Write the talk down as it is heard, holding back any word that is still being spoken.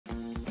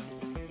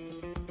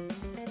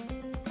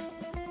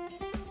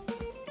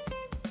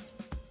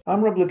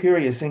I'm Rob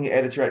Licuria, senior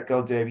editor at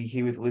Gold Derby,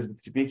 here with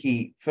Elizabeth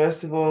Debicki.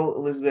 First of all,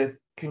 Elizabeth,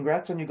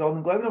 congrats on your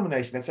Golden Globe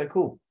nomination. That's so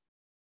cool.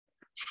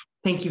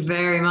 Thank you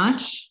very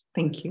much.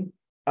 Thank you.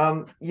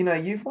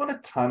 You've won a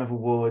ton of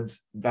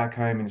awards back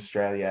home in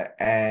Australia,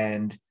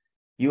 and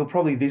you were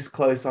probably this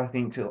close, I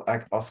think, to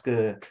like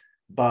Oscar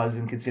buzz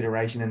and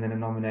consideration, and then a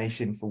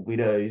nomination for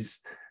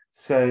Widows.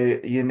 So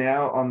you're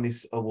now on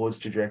this awards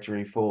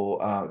trajectory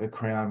for The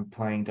Crown,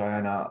 playing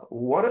Diana.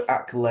 What do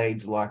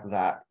accolades like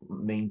that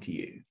mean to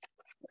you?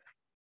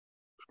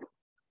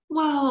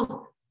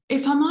 Well,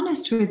 if I'm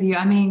honest with you,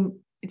 I mean,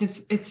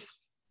 it's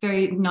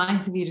very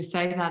nice of you to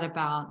say that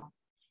about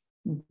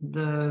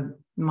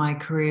my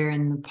career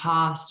in the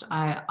past.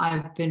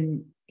 I've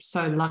been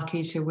so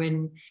lucky to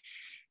win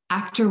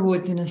ACTRA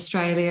awards in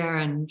Australia,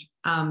 and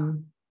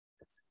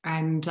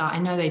I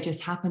know they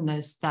just happened,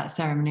 that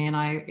ceremony, and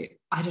I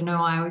don't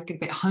know, I always get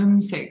a bit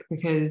homesick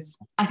because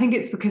I think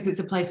it's because it's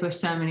a place where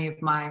so many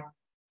of my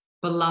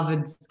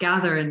beloveds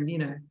gather, and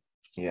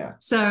Yeah.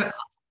 So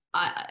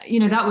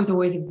that was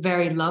always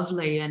very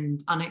lovely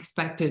and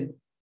unexpected,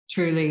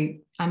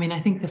 truly. I mean,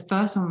 I think the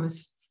first one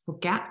was for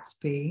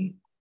Gatsby,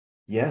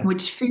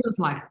 which feels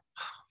like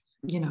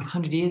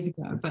 100 years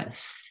ago, but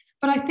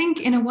I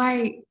think in a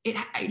way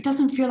it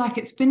doesn't feel like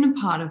it's been a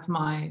part of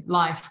my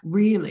life,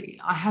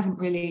 really. I haven't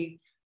really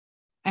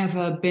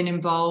ever been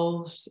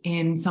involved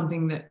in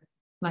something that,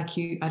 like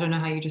I don't know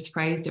how you just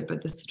phrased it,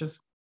 but the sort of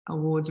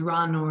awards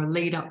run or a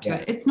lead up to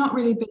it. It's not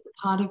really been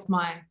part of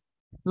my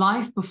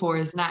life before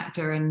as an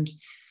actor, and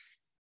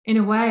in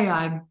a way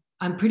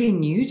I'm pretty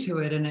new to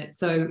it. And it's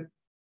so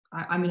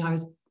I mean, I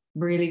was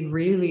really,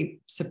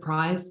 really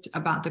surprised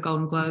about the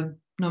Golden Globe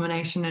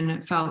nomination, and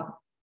it felt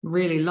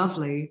really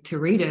lovely to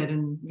read it.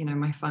 And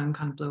my phone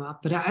kind of blew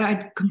up, but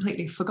I'd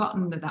completely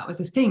forgotten that was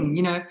a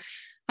thing.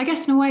 I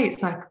guess in a way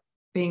it's like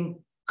being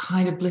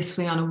kind of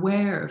blissfully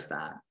unaware of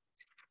that.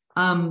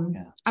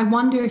 I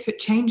wonder if it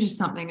changes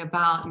something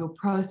about your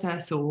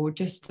process or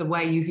just the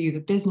way you view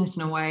the business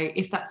in a way,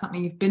 if that's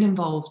something you've been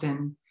involved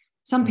in.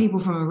 Some people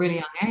from a really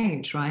young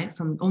age, right,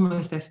 from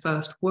almost their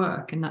first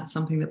work, and that's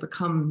something that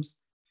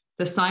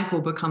the cycle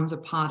becomes a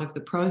part of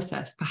the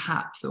process,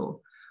 perhaps, or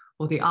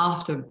the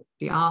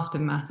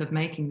aftermath of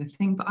making the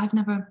thing. But I've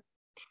never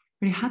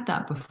really had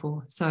that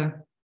before, so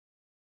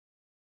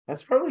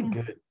that's probably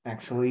good,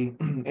 actually.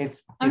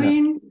 It's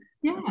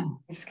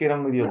just get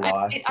on with your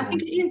life. I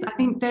think it is. I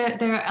think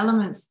there are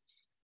elements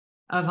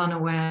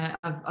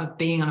of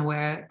being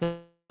unaware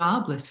that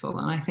are blissful,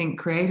 and I think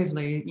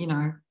creatively,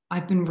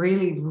 I've been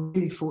really,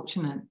 really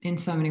fortunate in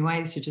so many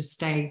ways to just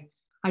stay.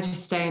 I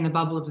just stay in the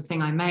bubble of the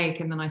thing I make,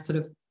 and then I sort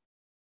of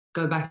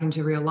go back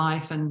into real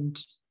life, and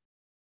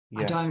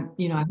I don't,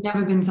 I've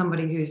never been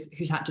somebody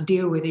who's had to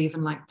deal with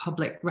even like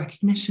public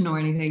recognition or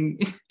anything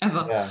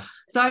ever. Yeah.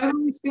 So I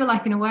always feel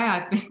like in a way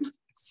I've been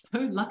so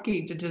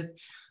lucky to just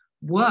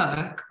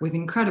work with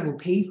incredible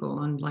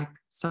people and like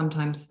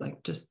sometimes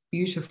like just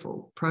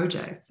beautiful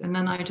projects, and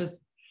then I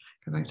just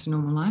go back to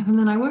normal life, and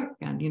then I work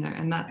again,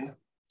 and that's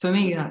for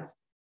me, that's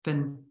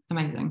been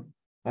amazing.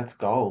 That's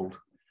gold.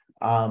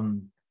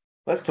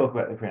 Let's talk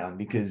about The Crown,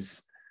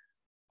 because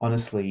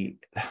honestly,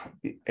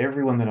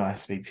 everyone that I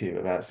speak to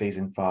about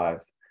season 5,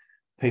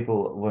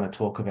 people want to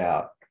talk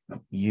about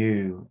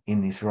you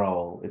in this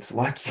role. It's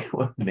like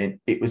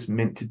it was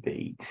meant to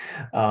be.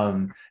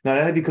 Not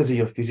only because of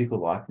your physical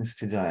likeness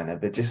to Diana,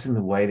 but just in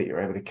the way that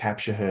you're able to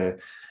capture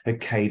her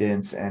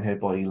cadence and her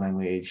body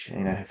language,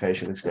 her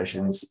facial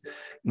expressions.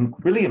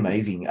 Really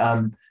amazing.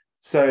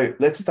 So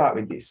let's start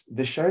with this.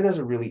 The show does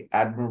a really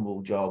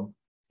admirable job,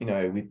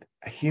 with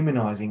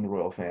humanizing the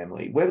royal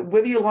family,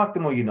 whether you like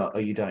them or you're not,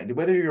 or you don't,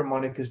 whether you're a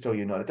monarchist or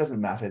you're not, it doesn't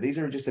matter. These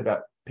are just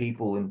about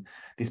people in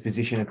this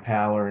position of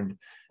power, and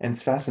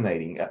it's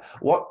fascinating.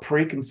 What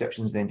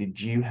preconceptions then did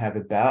you have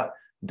about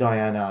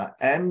Diana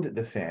and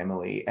the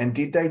family, and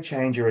did they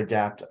change or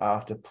adapt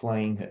after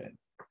playing her?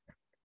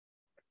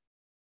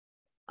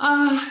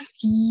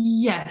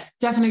 Yes,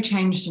 definitely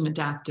changed and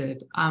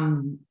adapted.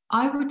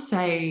 I would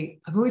say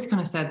I've always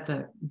kind of said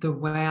that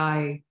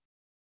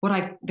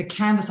the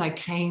canvas I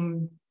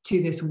came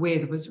to this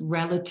with was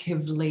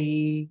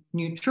relatively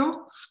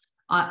neutral.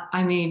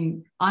 I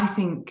mean, I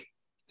think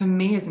for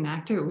me as an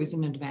actor, it was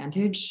an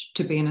advantage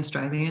to be an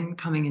Australian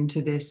coming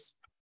into this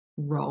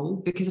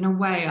role, because in a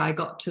way I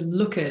got to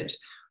look at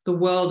the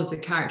world of the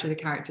character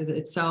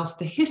itself,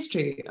 the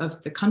history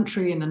of the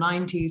country in the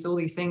 90s, all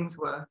these things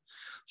were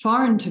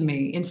foreign to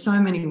me in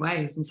so many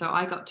ways. And so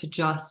I got to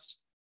just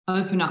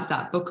open up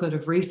that booklet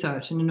of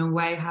research and in a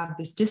way have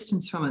this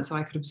distance from it so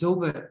I could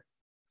absorb it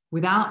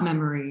without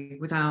memory,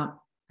 without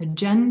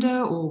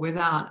agenda, or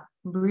without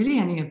really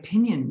any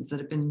opinions that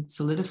have been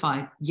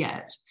solidified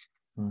yet.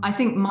 I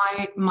think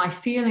my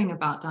feeling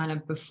about Diana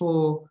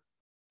before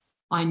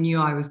I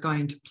knew I was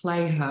going to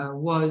play her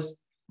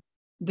was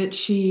that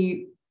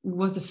she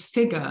was a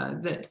figure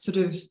that sort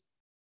of,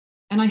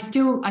 and I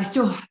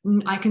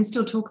can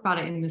still talk about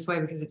it in this way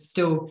because there's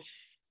still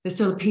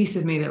a piece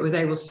of me that was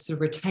able to sort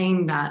of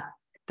retain that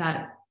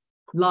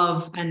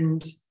love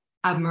and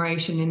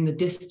admiration in the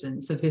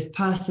distance of this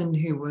person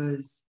who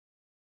was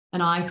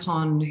an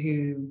icon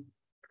who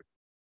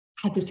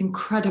had this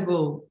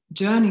incredible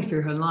journey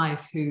through her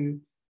life, who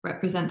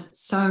represents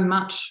so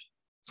much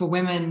for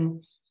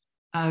women,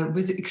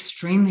 was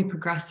extremely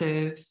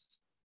progressive.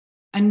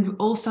 And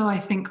also, I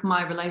think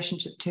my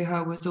relationship to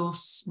her was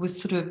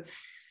sort of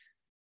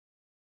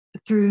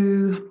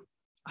through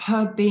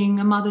her being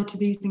a mother to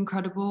these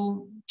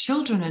incredible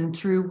children and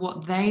through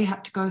what they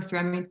had to go through.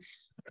 I mean,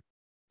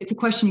 it's a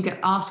question you get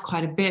asked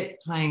quite a bit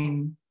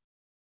playing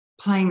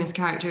this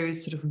character,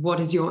 is sort of, what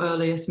is your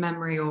earliest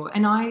memory?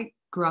 And I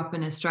grew up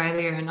in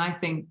Australia, and I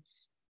think,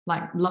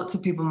 like lots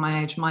of people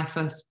my age, my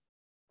first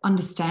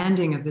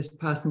understanding of this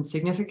person's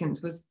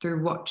significance was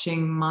through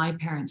watching my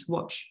parents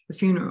watch the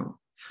funeral.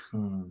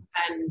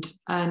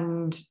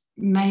 And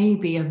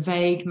maybe a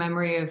vague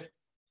memory of,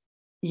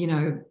 you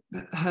know,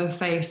 her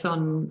face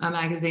on a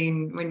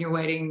magazine when you're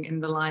waiting in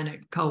the line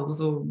at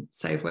Coles or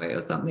Safeway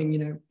or something, you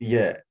know.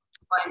 Yeah.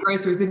 Buying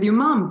groceries with your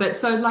mum. But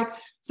so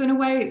in a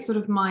way, it's sort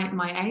of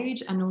my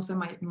age and also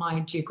my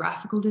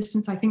geographical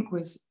distance, I think,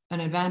 was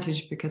an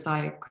advantage, because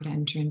I could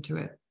enter into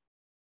it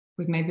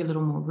with maybe a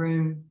little more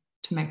room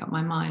to make up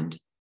my mind.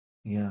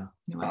 Yeah.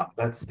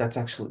 That's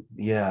actually,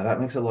 yeah,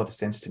 that makes a lot of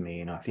sense to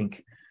me. And I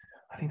think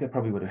that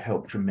probably would have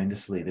helped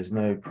tremendously. There's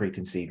no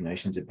preconceived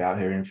notions about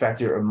her. In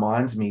fact, it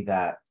reminds me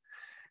that,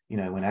 you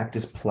know, when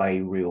actors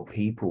play real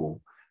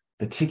people,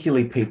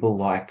 particularly people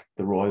like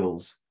the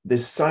royals,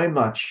 there's so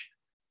much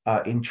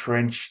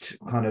entrenched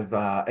kind of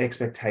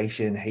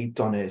expectation heaped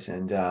on it,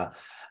 and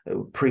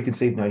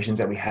preconceived notions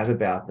that we have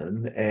about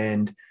them.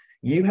 And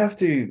you have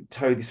to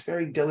toe this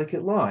very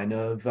delicate line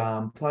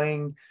of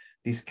playing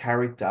this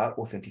character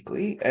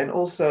authentically, and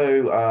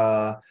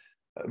also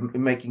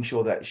making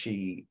sure that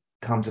she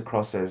comes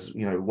across as,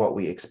 you know, what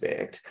we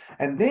expect.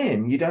 And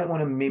then you don't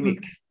want to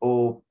mimic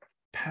or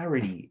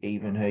parody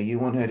even her. You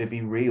want her to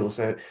be real.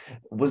 So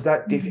was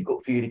that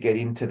difficult for you to get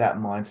into that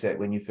mindset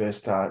when you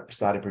first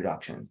started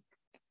production?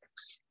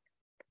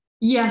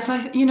 Yes,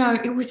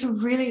 it was a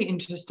really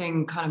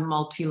interesting kind of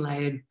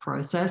multi-layered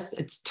process.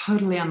 It's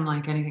totally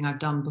unlike anything I've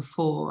done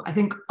before. I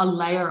think a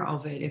layer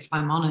of it, if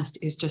I'm honest,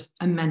 is just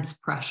immense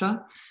pressure.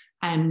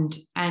 And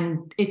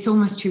it's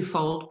almost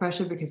twofold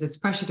pressure, because it's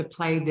pressure to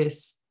play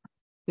this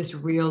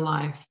real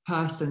life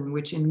person,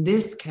 which in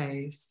this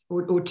case,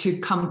 or to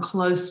come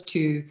close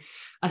to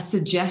a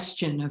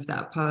suggestion of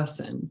that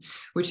person,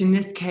 which in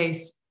this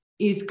case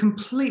is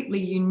completely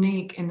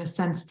unique in the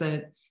sense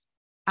that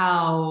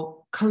our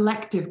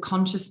collective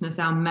consciousness,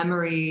 our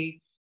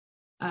memory,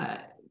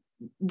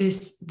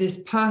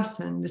 this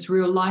person, this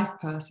real life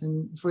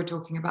person, if we're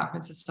talking about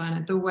Princess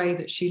Diana, the way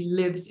that she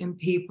lives in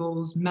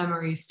people's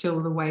memories,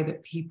 still the way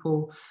that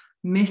people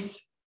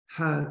miss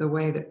her, the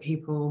way that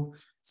people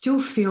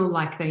still feel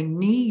like they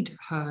need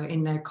her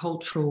in their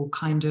cultural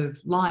kind of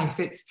life.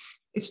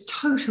 It's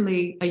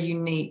totally a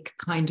unique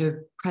kind of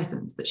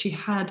presence that she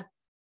had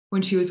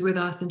when she was with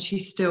us, and she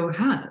still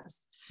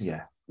has.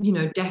 Yeah. You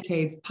know,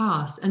 decades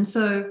pass. And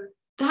so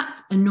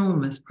that's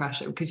enormous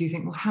pressure, because you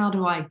think, well, how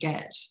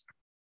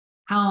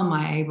am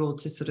I able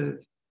to sort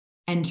of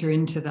enter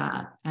into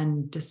that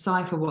and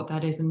decipher what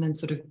that is, and then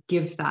sort of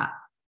give that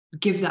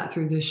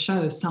through the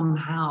show,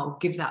 somehow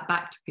give that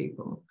back to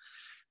people.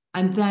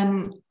 And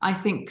then I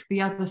think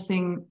the other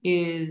thing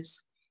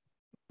is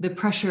the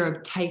pressure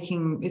of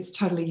it's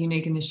totally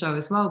unique in the show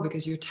as well,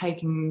 because you're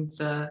taking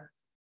the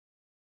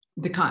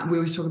kind, we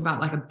always talk about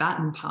like a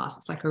baton pass.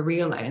 It's like a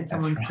relay, and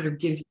someone sort of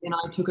gives you, and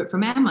I took it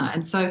from Emma.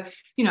 And so,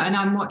 you know, and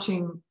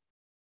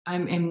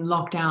I'm in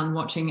lockdown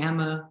watching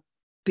Emma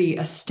be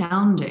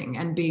astounding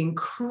and be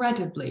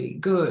incredibly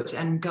good,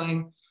 and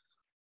going,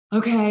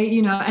 okay,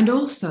 you know, and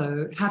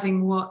also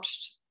having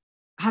watched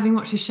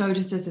the show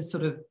just as a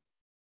sort of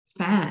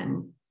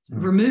fan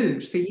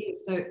removed for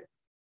years. So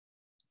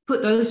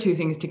put those two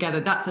things together,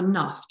 that's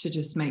enough to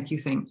just make you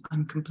think,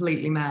 I'm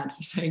completely mad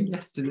for saying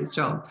yes to this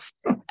job.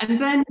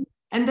 And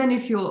then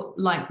if you're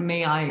like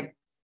me,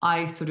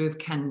 I sort of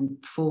can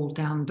fall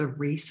down the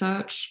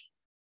research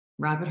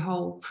rabbit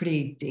hole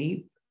pretty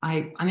deep.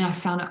 I mean, I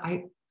found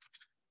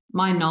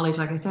my knowledge,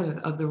 like I said,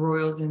 of the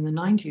royals in the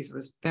 90s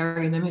was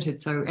very limited.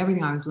 So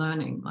everything I was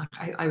learning, like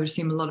I would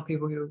assume a lot of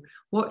people who were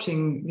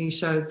watching these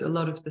shows, a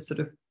lot of the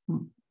sort of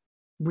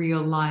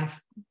real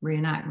life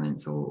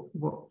reenactments, or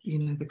what, you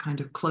know, the kind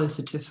of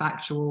closer to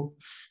factual,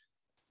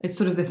 it's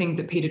sort of the things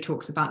that Peter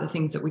talks about, the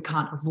things that we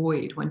can't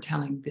avoid when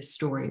telling this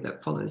story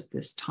that follows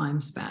this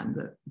time span,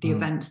 the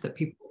events that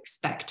people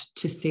expect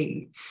to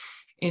see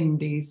in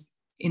these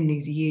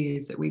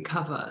years that we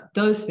cover.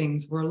 Those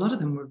things a lot of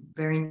them were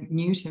very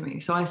new to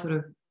me. So I sort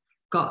of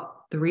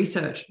got the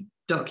research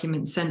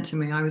documents sent to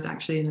me. I was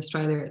actually in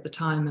Australia at the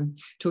time, and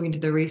talking to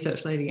the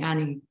research lady,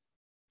 Annie,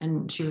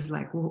 and she was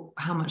like, well,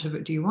 how much of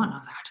it do you want? I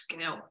was like,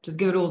 just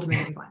give it all to me.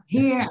 It's like,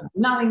 here,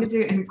 nothing to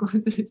do. And of course,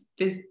 it's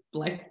this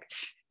like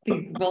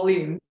these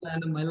volumes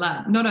land on my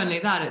lap. Not only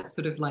that, it's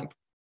sort of like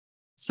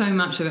so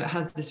much of it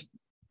has this,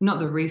 not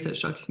the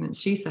research documents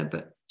she sent,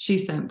 but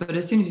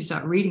as soon as you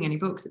start reading any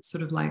books, it's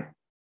sort of like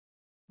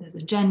there's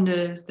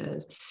agendas,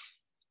 there's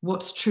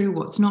what's true,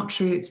 what's not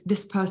true. It's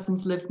this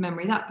person's lived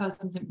memory, that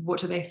person's, what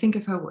do they think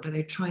of her? What do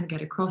they try and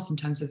get across in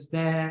terms of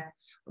their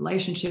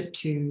relationship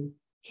to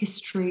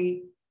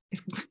history?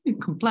 It's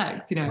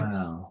complex, you know.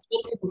 Wow.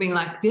 People being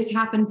like, this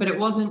happened, but it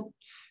wasn't.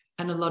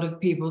 And a lot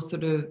of people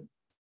sort of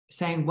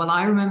saying, well,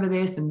 I remember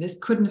this, and this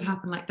couldn't have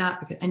happened like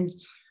that. And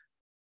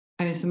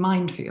it's a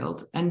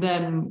minefield. And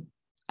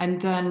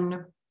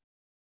then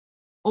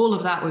all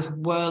of that was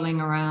whirling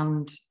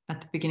around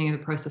at the beginning of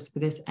the process for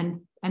this. And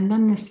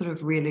then this sort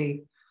of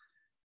really,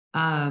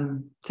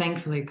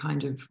 thankfully,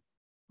 kind of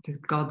this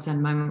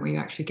godsend moment where you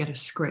actually get a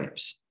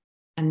script,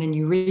 and then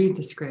you read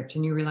the script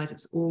and you realize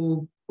it's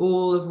all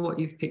of what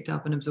you've picked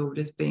up and absorbed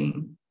as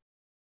being,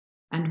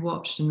 and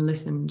watched and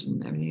listened,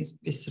 and everything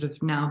is sort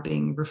of now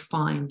being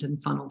refined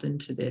and funneled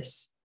into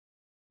this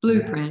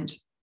blueprint,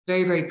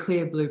 very, very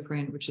clear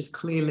blueprint, which is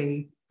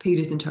clearly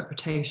Peter's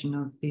interpretation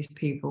of these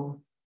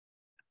people.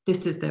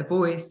 This is their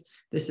voice,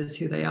 this is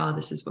who they are,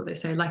 this is what they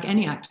say. Like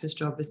any actor's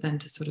job is then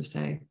to sort of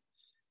say,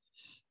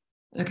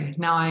 okay,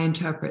 now I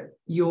interpret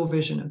your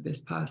vision of this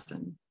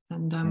person.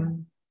 And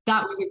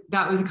that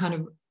was a kind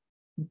of,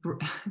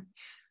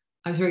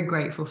 I was very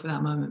grateful for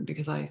that moment,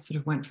 because I sort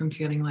of went from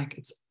feeling like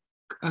it's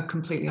a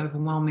completely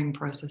overwhelming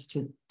process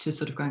to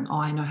sort of going, oh,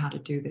 I know how to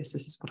do this.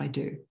 This is what I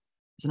do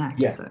as an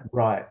actor. Yeah, so.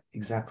 right,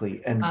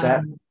 exactly. And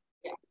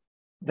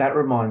that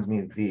reminds me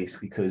of this,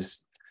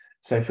 because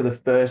so for the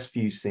first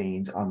few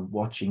scenes, I'm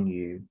watching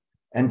you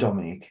and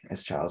Dominic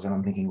as Charles, and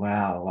I'm thinking,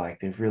 wow, like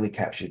they've really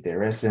captured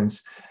their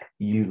essence.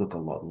 You look a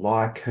lot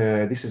like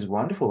her. This is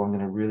wonderful. I'm going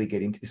to really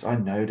get into this. I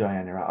know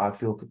Diana. I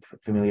feel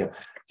familiar.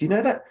 Do you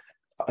know that?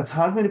 It's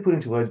hard for me to put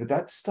into words, but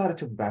that started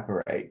to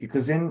evaporate,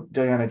 because then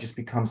Diana just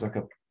becomes like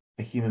a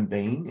human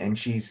being, and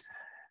she's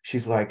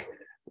like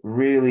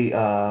really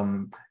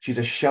she's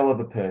a shell of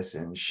a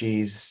person.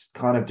 She's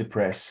kind of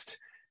depressed.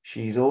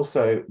 She's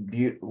also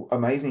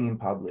amazing in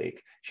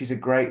public. She's a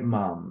great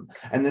mum.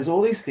 And there's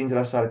all these things that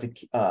I started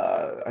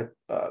to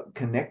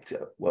connect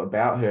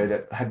about her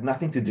that had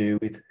nothing to do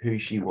with who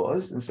she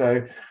was. And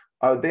so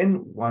I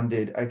then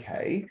wondered,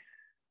 okay,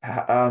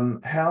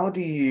 how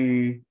do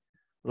you,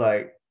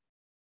 like,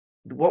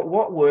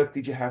 what work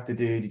did you have to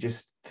do to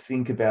just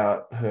think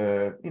about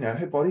her, you know,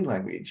 her body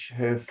language,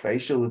 her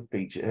facial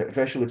feature, her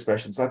facial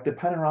expressions, like the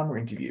Panorama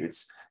interview?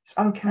 It's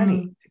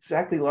uncanny. It's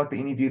exactly like the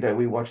interview that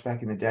we watched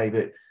back in the day,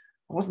 but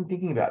I wasn't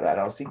thinking about that.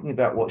 I was thinking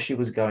about what she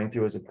was going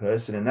through as a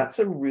person, and that's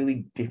a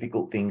really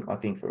difficult thing, I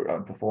think,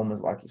 for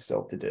performers like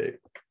yourself to do.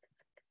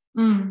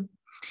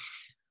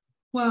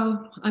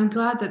 Well, I'm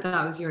glad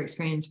that was your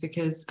experience,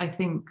 because I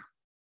think,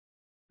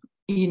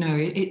 you know,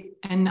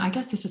 and I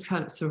guess this is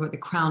kind of sort of what The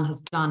Crown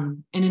has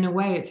done, and in a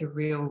way it's a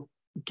real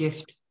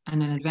gift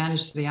and an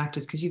advantage to the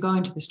actors, because you go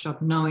into this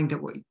job knowing that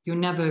you're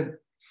never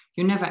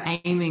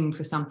aiming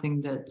for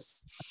something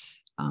that's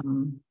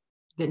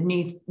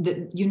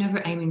that you're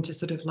never aiming to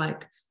sort of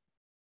like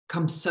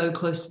come so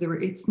close to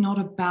it's not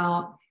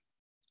about,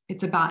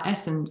 it's about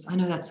essence. I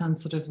know that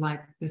sounds sort of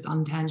like this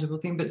intangible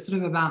thing, but it's sort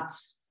of about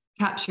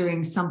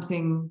capturing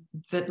something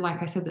that,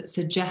 like I said, that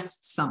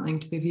suggests something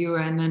to the viewer,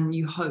 and then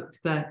you hope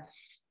that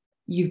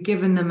you've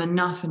given them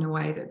enough in a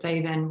way that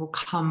they then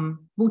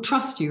will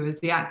trust you as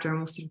the actor, and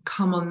will sort of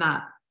come on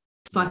that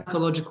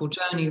psychological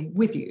journey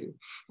with you.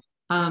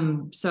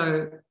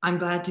 So I'm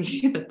glad to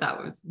hear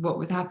that was what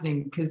was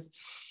happening, because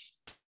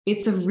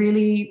it's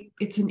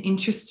an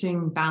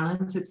interesting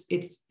balance.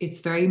 It's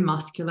very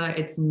muscular.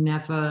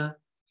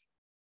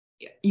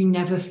 You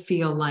never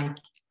feel like,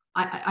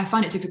 I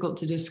find it difficult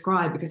to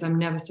describe, because I'm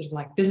never sort of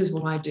like, this is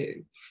what I do.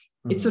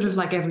 Mm-hmm. It's sort of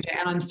like every day,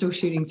 and I'm still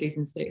shooting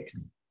season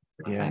 6.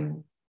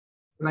 I'm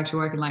back to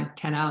work in like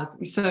 10 hours.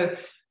 So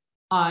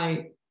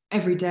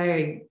every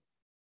day,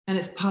 and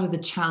it's part of the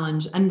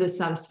challenge and the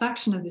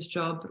satisfaction of this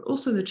job, but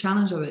also the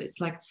challenge of it. It's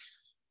like,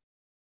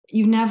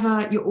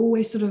 you're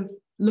always sort of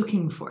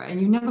looking for it,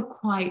 and you never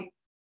quite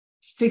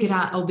figured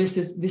out, oh, this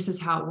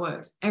is how it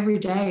works. Every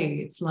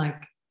day, it's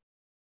like,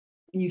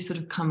 you sort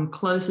of come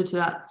closer to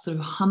that sort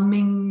of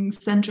humming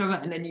center of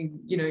it, and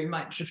then you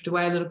might drift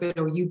away a little bit,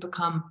 or you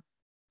become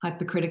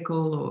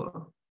hypercritical,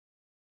 or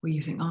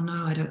you think, oh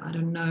no, I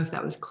don't know if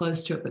that was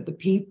close to it, but the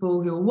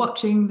people who are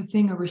watching the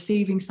thing are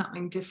receiving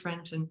something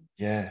different, and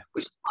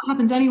which is what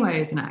happens anyway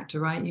as an actor,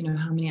 right? You know,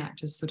 how many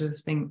actors sort of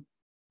think,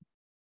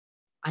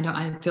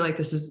 I feel like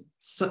this is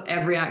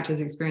every actor's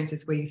experience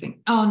is where you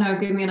think, oh no,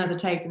 give me another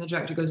take, and the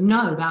director goes,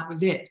 no, that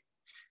was it.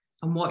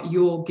 And what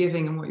you're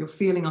giving and what you're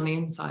feeling on the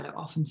inside are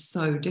often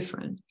so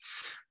different.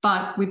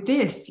 But with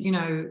this, you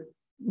know,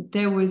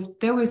 there was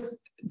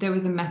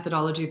a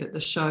methodology that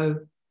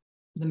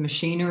the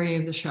machinery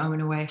of the show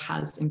in a way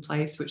has in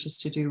place, which is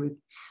to do with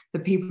the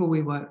people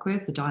we work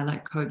with, the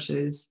dialect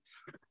coaches,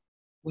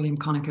 William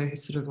Conacher,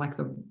 who's sort of like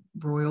the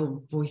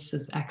royal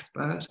voices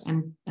expert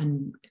and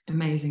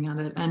amazing at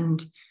it,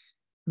 and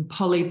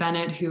Polly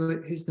Bennett,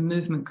 who's the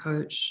movement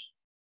coach.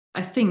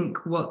 I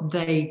think what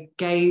they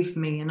gave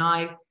me, and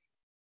I,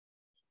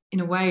 in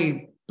a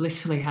way,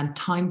 blissfully had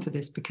time for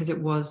this, because it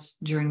was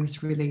during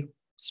this really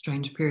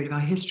strange period of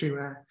our history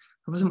where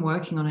I wasn't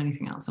working on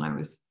anything else, and I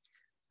was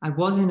I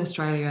was in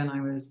Australia and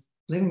I was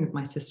living with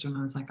my sister, and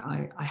I was like,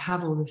 I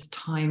have all this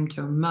time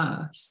to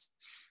immerse.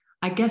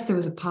 I guess there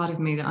was a part of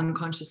me that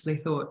unconsciously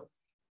thought,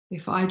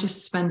 if I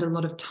just spend a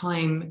lot of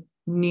time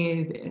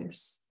near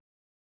this,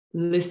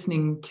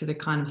 listening to the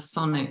kind of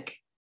sonic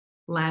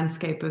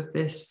landscape of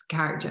this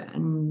character,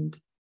 and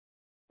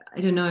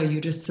I don't know,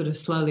 you just sort of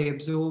slowly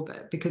absorb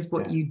it, because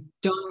what you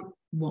don't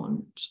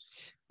want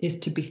is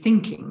to be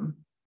thinking.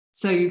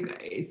 So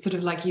it's sort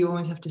of like you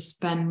almost have to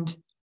spend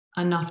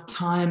enough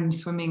time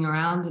swimming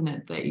around in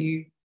it that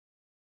you,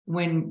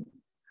 when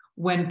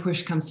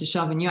push comes to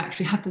shove and you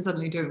actually have to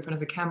suddenly do it in front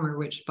of a camera,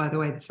 which, by the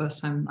way, the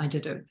first time I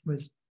did it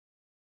was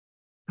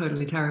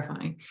totally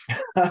terrifying.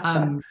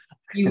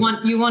 You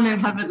want to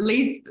have at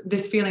least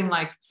this feeling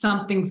like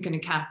something's going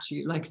to catch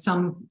you, like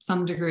some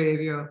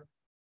degree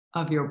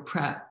of your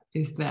prep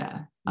is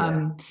there.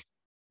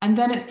 And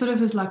then it sort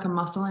of is like a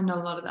muscle. I know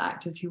a lot of the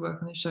actors who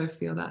work on the show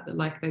feel that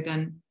like they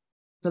then,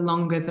 the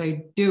longer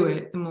they do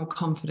it, the more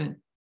confident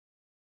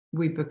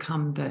we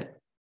become that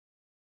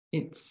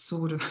it's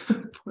sort of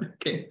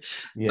working.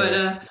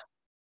 But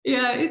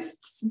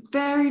it's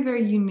very,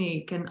 very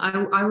unique. And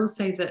I will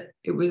say that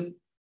it was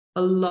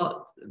a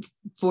lot,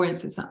 for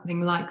instance, something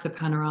like the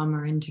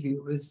Panorama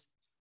interview was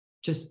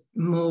just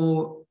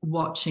more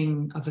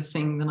watching of a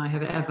thing than I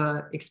have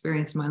ever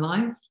experienced in my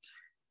life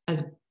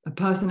as a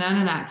person and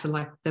an actor.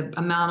 Like the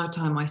amount of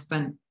time I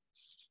spent,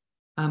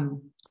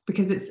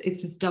 because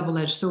it's this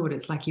double-edged sword.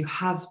 It's like you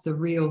have the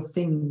real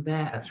thing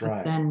there. That's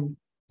right. But then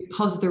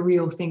because the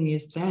real thing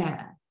is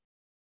there,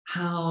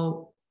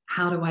 how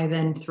do I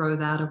then throw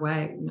that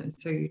away? You know,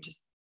 so you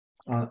just.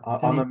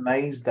 I'm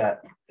amazed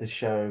that the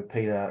show,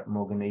 Peter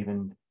Morgan,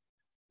 even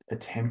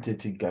attempted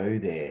to go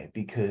there,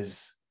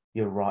 because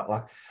you're right.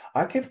 Like,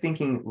 I kept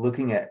thinking,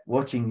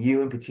 watching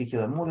you in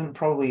particular, more than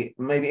probably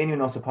maybe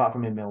anyone else apart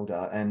from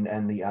Imelda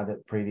and the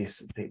other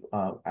previous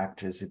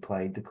actors who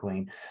played the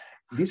Queen,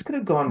 this could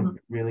have gone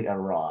really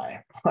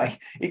awry. Like,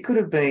 it could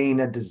have been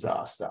a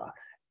disaster.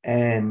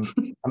 And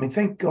I mean,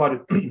 thank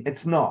God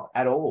it's not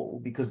at all,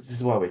 because this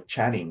is why we're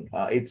chatting.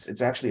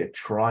 It's actually a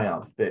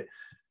triumph. But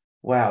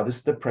wow, this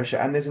is the pressure.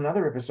 And there's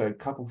another episode,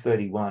 Couple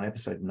 31,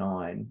 episode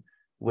 9,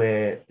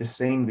 where the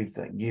scene with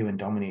you and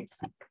Dominic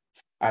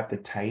at the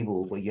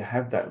table, where you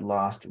have that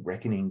last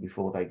reckoning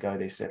before they go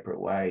their separate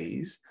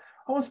ways.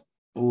 I was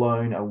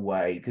blown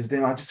away, because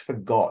then I just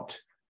forgot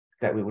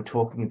that we were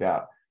talking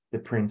about the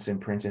Prince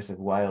and Princess of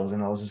Wales.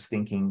 And I was just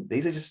thinking,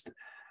 this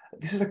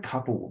is a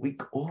couple. We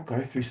all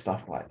go through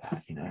stuff like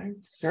that, you know,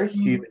 very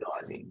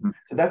humanizing.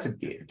 So that's a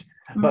gift.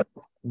 But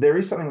there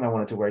is something I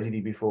wanted to raise with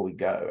you before we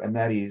go, and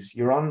that is,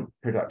 you're on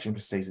production for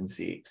season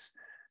 6.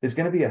 There's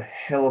going to be a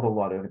hell of a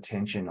lot of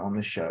attention on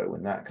the show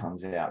when that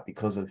comes out,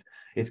 because of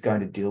it's going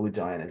to deal with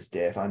Diana's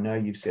death. I know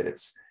you've said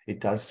it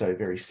does so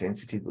very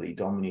sensitively.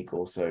 Dominic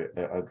also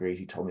agrees.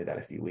 He told me that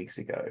a few weeks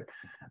ago.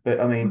 But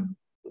I mean,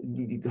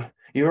 you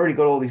already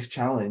got all this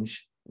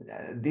challenge.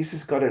 This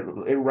has got it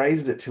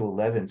raises it to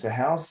 11. So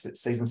how's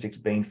season 6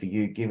 been for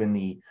you, given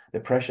the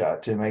pressure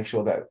to make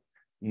sure that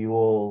you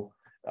all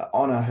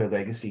honor her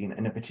legacy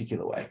in a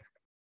particular way?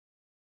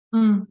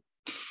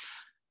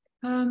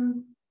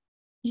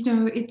 You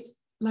know,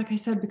 it's like I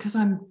said, because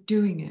I'm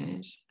doing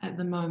it at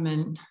the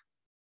moment,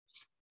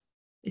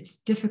 it's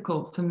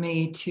difficult for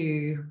me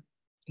to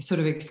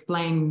sort of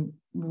explain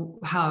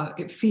how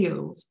it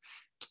feels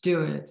to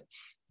do it.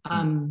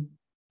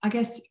 I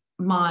guess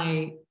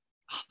my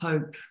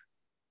hope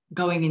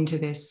going into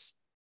this,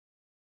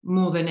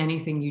 more than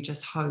anything, you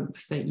just hope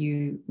that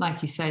you,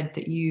 like you said,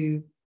 that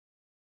you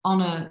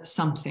honor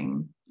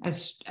something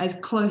as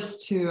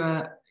close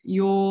to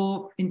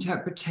your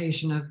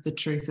interpretation of the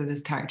truth of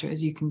this character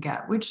as you can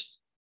get, which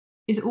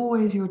is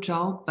always your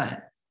job.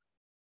 But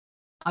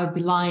I'd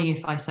be lying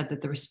if I said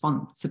that the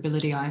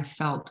responsibility I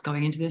felt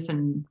going into this,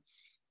 and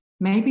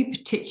maybe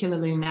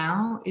particularly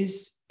now,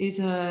 is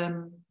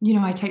you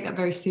know, I take that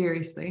very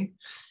seriously.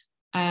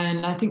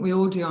 And I think we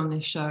all do on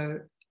this show.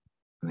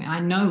 I mean, I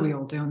know we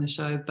all do on the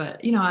show,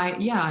 but, you know,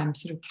 I'm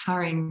sort of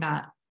carrying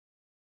that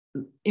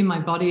in my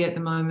body at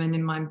the moment,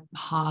 in my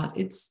heart.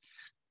 It's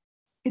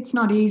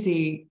not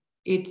easy.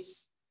 It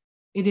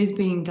is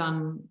being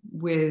done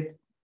with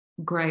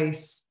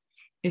grace.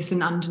 It's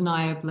an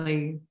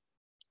undeniably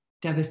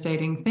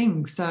devastating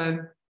thing. So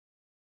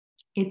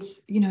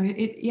it's, you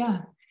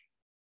know,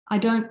 I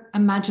don't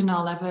imagine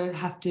I'll ever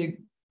have to,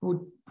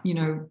 or, you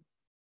know,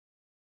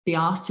 be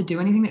asked to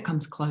do anything that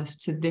comes close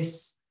to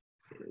this.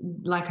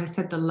 Like I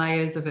said, the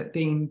layers of it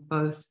being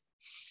both,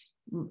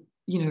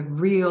 you know,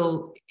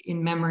 real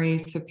in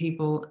memories for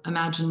people,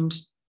 imagined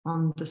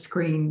on the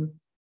screen,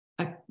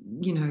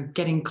 you know,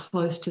 getting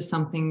close to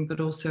something,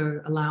 but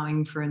also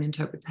allowing for an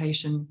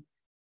interpretation.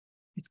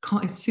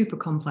 It's super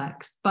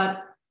complex,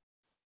 but,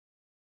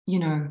 you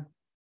know,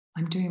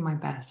 I'm doing my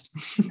best.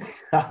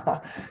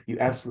 You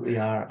absolutely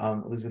are.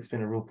 Elizabeth, it's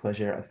been a real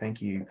pleasure. I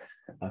thank you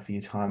for your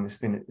time. It's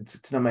an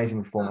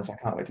amazing performance. I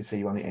can't wait to see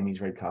you on the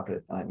Emmys red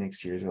carpet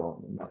next year as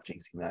well. I'm not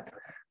jinxing that.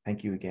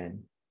 Thank you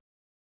again.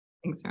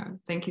 Thanks, Rob.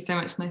 Thank you so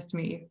much. Nice to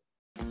meet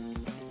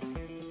you.